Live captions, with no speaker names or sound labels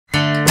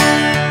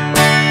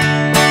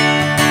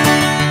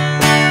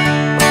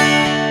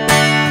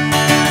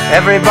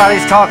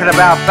Everybody's talking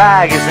about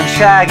bagism,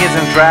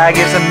 shagism,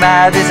 dragism,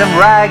 madism,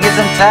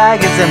 ragism,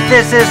 tagism,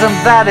 thisism,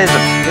 thatism,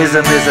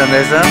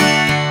 ism.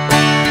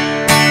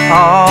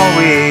 All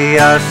we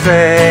are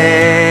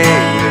saying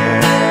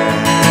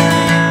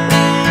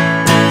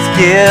is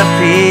give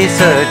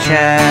peace a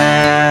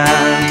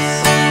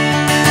chance.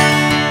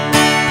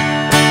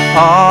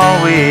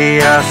 All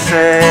we are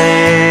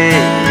saying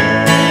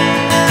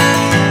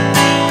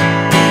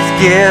is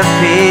give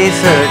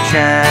peace a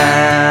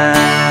chance.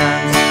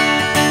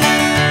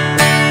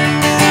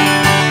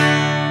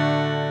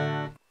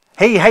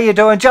 Hey, how you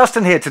doing?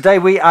 Justin here. Today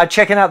we are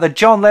checking out the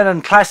John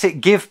Lennon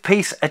classic Give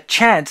Peace a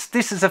Chance.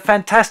 This is a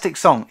fantastic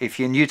song. If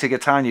you're new to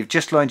guitar and you've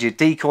just learned your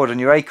D chord and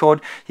your A chord,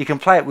 you can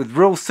play it with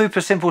real super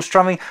simple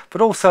strumming,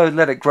 but also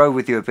let it grow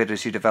with you a bit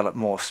as you develop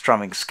more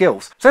strumming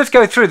skills. So let's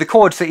go through the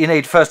chords that you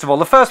need first of all.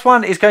 The first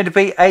one is going to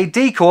be a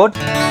D chord.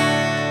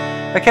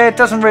 Okay, it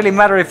doesn't really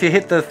matter if you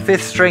hit the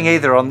 5th string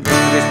either on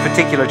this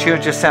particular tune,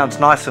 it just sounds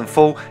nice and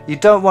full. You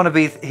don't want to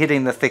be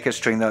hitting the thicker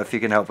string though if you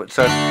can help it.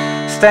 So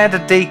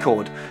standard D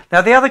chord.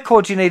 Now the other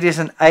chord you need is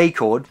an A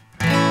chord.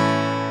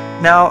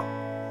 Now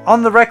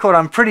on the record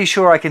I'm pretty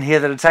sure I can hear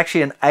that it's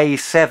actually an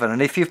A7,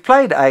 and if you've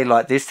played A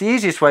like this, the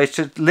easiest way is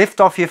to lift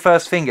off your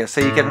first finger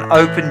so you get an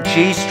open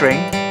G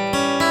string.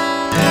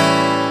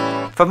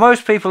 For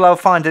most people they'll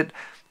find it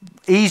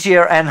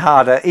easier and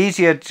harder.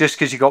 Easier just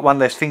because you've got one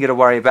less finger to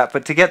worry about,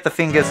 but to get the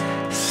fingers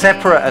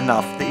separate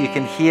enough that you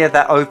can hear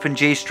that open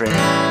G string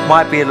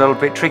might be a little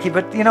bit tricky,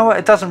 but you know what,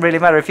 it doesn't really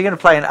matter. If you're going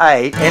to play an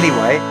A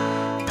anyway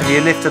and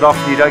you lift it off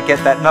and you don't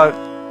get that note,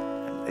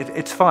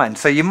 it's fine.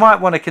 So you might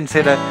want to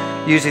consider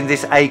using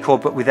this A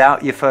chord but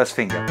without your first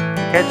finger.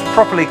 Okay, it's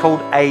properly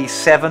called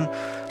A7.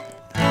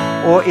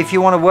 Or if you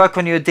want to work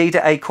on your D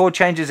to A chord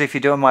changes, if you're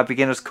doing my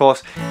beginner's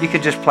course, you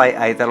can just play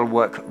A. That'll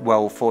work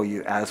well for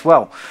you as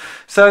well.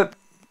 So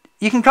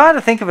you can kind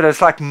of think of it as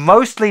like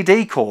mostly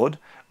D chord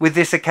with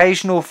this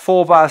occasional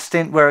 4-bar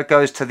stint where it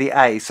goes to the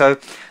A. So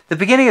the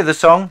beginning of the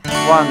song,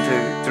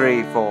 1, 2,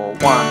 3, 4, 1,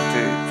 2,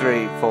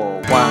 3,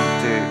 4,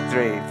 1, 2,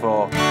 3,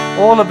 4,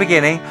 all the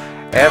beginning.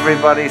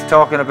 Everybody's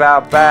talking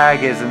about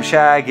bagism,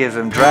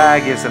 shagism,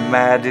 dragism,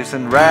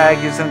 madism,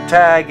 ragism,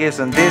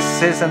 tagism,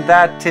 thisism,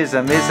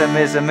 thatism,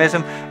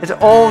 ism. It's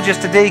all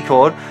just a D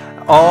chord.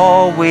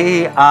 All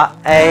we are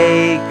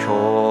A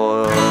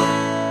chord.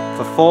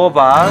 For 4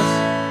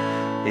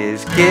 bars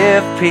is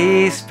give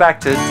peace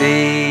back to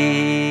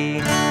D.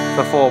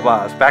 For 4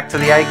 bars. Back to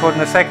the A chord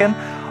in a second.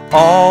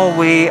 All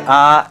we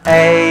are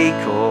A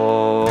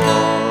chord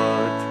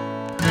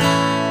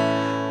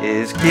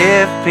is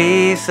give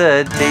peace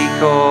a D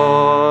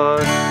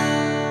chord.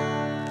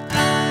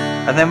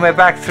 And then we're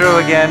back through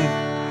again.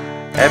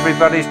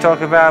 Everybody's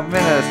talking about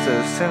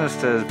ministers,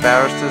 sinisters,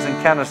 barristers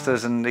and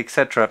canisters and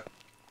etc.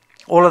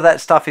 All of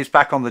that stuff is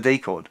back on the D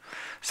chord.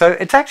 So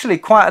it's actually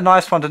quite a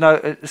nice one to know.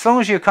 As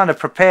long as you're kind of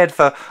prepared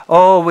for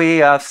all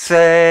we are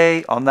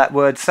say, on that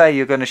word say,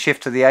 you're going to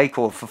shift to the A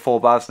chord for 4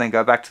 bars and then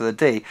go back to the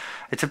D.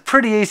 It's a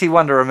pretty easy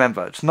one to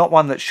remember. It's not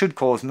one that should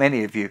cause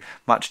many of you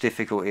much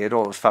difficulty at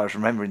all as far as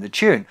remembering the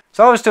tune.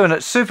 So I was doing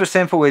it super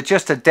simple with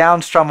just a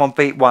down strum on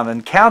beat 1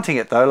 and counting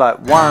it though, like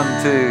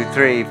 1, 2,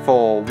 3,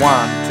 4,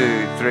 1,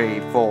 2,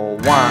 3, 4,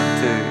 1,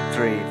 2,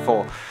 3,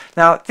 4.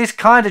 Now this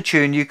kind of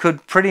tune you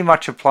could pretty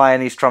much apply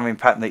any strumming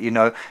pattern that you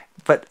know,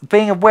 but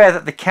being aware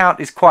that the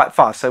count is quite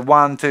fast. So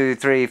 1, 2,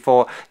 3,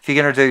 4. If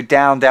you're going to do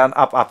down, down,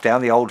 up, up,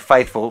 down, the old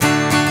faithful,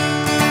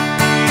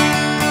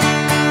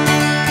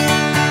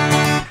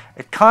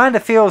 it kind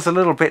of feels a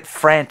little bit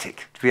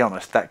frantic, to be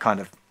honest, that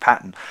kind of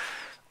pattern.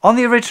 On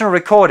the original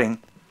recording,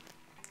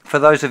 for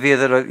those of you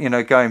that are, you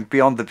know, going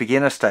beyond the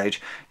beginner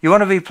stage, you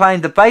want to be playing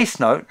the bass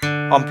note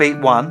on beat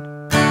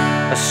 1,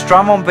 a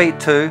strum on beat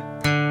 2,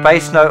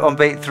 bass note on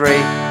beat 3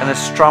 and a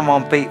strum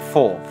on beat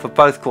 4 for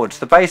both chords.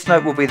 The bass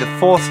note will be the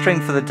 4th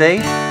string for the D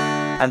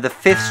and the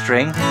 5th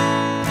string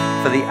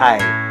for the A.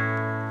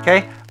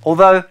 Okay?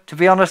 Although, to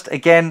be honest,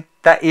 again,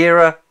 that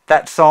era,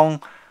 that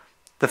song,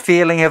 the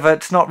feeling of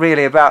it's not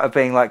really about it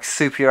being like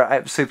super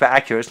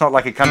accurate. It's not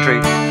like a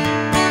country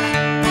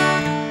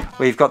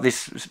where you've got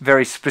this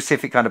very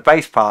specific kind of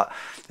bass part.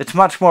 It's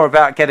much more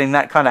about getting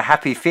that kind of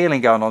happy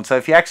feeling going on. So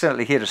if you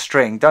accidentally hit a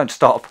string, don't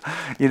stop.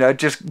 You know,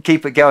 just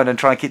keep it going and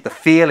try and keep the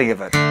feeling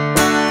of it.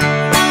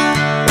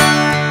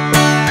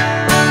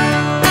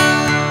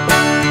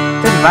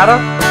 Doesn't matter.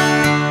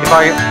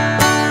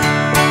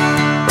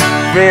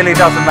 Really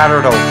doesn't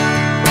matter at all.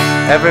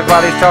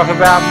 Everybody's talking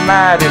about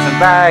madism,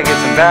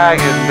 bagism,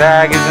 dagism,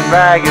 dagism,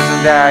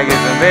 ragism,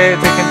 dagism,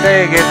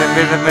 bigism,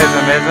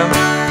 digism, ism.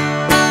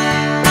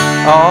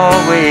 All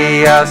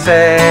we are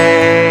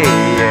saying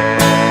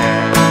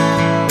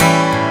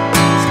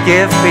is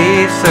give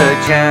peace a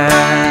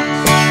chance.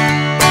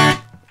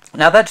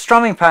 Now that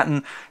strumming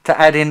pattern to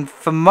add in,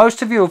 for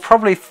most of you will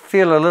probably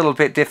feel a little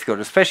bit difficult,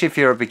 especially if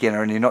you're a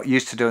beginner and you're not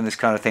used to doing this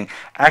kind of thing.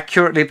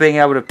 Accurately being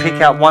able to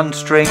pick out one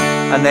string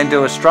and then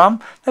do a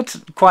strum, that's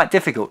quite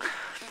difficult.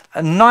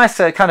 A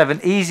nicer, kind of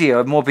an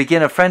easier, more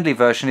beginner-friendly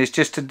version is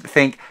just to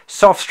think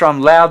soft strum,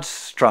 loud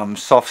strum,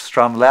 soft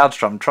strum, loud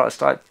strum. Try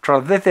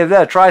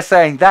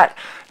saying that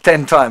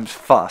 10 times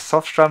fast.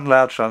 Soft strum,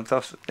 loud strum,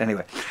 soft.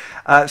 Anyway,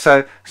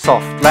 so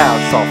soft,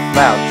 loud, soft,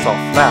 loud,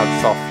 soft,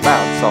 loud, soft,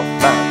 loud,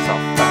 soft, loud,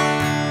 soft, loud.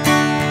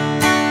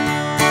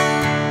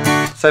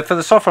 So for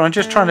the soft one, I'm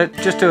just trying to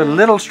just do a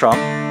little strum,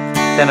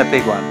 then a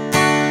big one.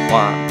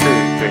 1, 2, 3, 4.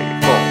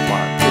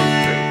 1, 2,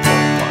 3, 4.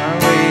 1.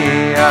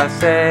 We are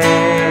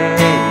saying,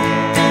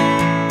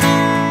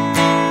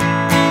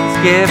 let's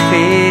give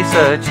peace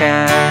a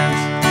chance.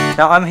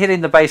 Now I'm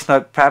hitting the bass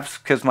note perhaps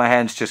because my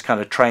hand's just kind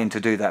of trained to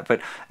do that,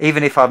 but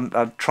even if I'm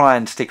try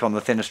and stick on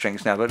the thinner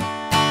strings now, but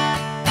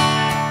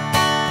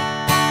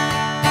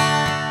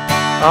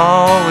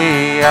all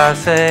we are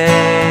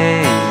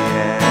saying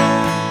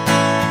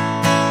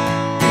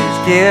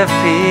is give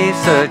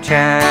peace a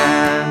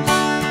chance.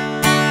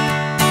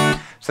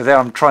 So there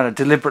I'm trying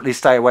to deliberately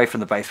stay away from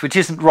the bass, which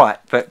isn't right,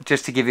 but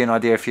just to give you an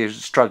idea, if you're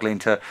struggling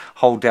to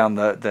hold down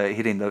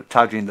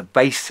targeting the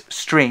bass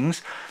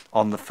strings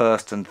on the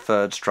first and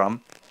third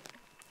strum,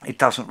 it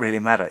doesn't really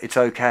matter. It's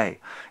okay,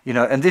 you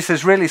know. And this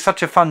is really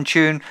such a fun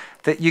tune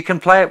that you can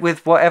play it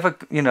with whatever,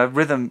 you know,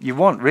 rhythm you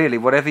want, really,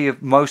 whatever you're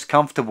most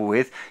comfortable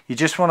with. You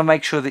just want to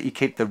make sure that you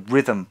keep the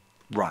rhythm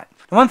right.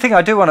 And one thing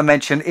I do want to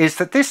mention is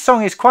that this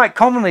song is quite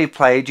commonly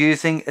played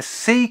using a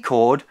C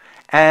chord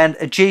and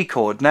a G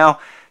chord. Now,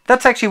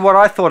 that's actually what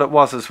I thought it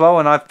was as well,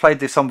 and I've played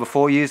this song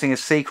before using a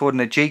C chord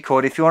and a G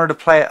chord. If you wanted to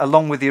play it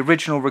along with the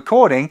original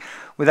recording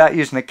without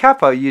using a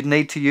capo, you'd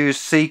need to use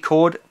C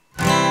chord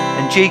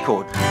and G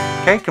chord.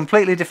 Okay,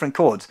 completely different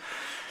chords.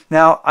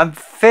 Now, I'm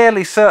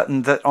fairly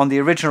certain that on the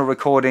original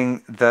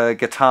recording, the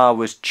guitar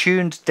was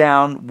tuned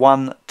down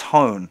one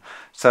tone.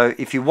 So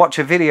if you watch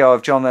a video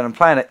of John Lennon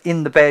playing it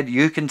in the bed,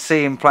 you can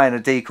see him playing a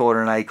D chord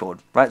and an A chord,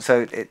 right?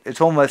 So it's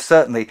almost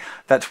certainly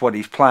that's what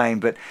he's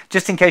playing. But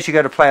just in case you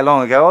go to play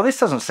along and go, oh, this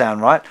doesn't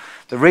sound right,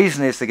 the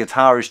reason is the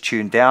guitar is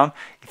tuned down.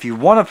 If you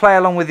want to play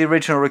along with the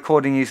original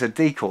recording, use a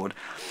D chord,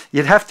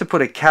 you'd have to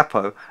put a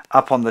capo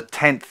up on the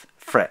 10th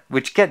fret,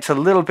 which gets a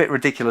little bit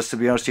ridiculous, to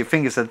be honest. Your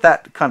fingers are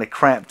that kind of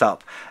cramped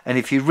up, and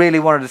if you really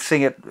wanted to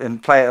sing it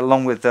and play it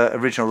along with the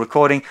original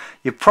recording,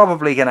 you're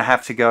probably going to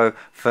have to go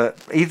for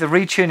either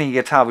retuning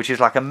your guitar, which is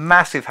like a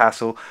massive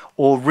hassle,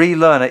 or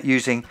relearn it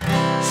using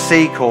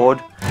C chord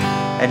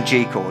and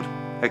G chord.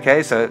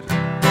 Okay, so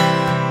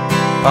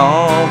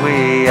oh,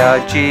 we are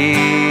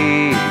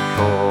G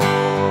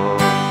chord,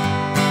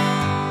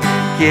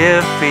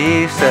 give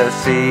peace a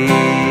C.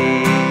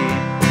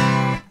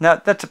 Now,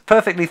 that's a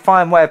perfectly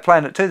fine way of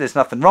playing it too. There's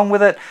nothing wrong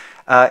with it.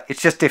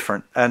 It's just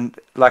different. And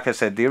like I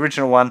said, the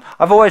original one,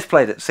 I've always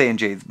played it C and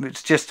G.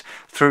 It's just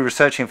through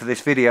researching for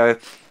this video,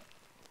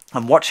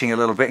 I'm watching a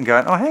little bit and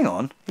going, oh, hang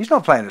on, he's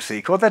not playing a C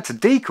chord, that's a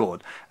D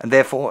chord. And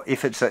therefore,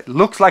 if it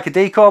looks like a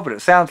D chord, but it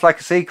sounds like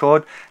a C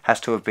chord,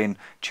 has to have been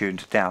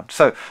tuned down.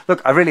 So,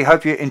 look, I really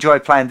hope you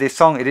enjoyed playing this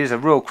song. It is a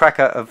real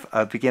cracker of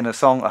a beginner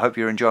song. I hope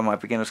you're enjoying my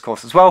beginner's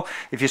course as well.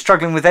 If you're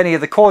struggling with any of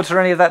the chords or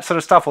any of that sort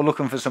of stuff, or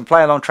looking for some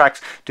play-along tracks,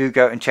 do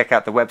go and check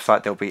out the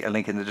website. There'll be a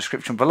link in the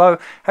description below.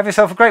 Have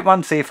yourself a great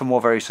one. See you for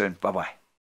more very soon. Bye-bye.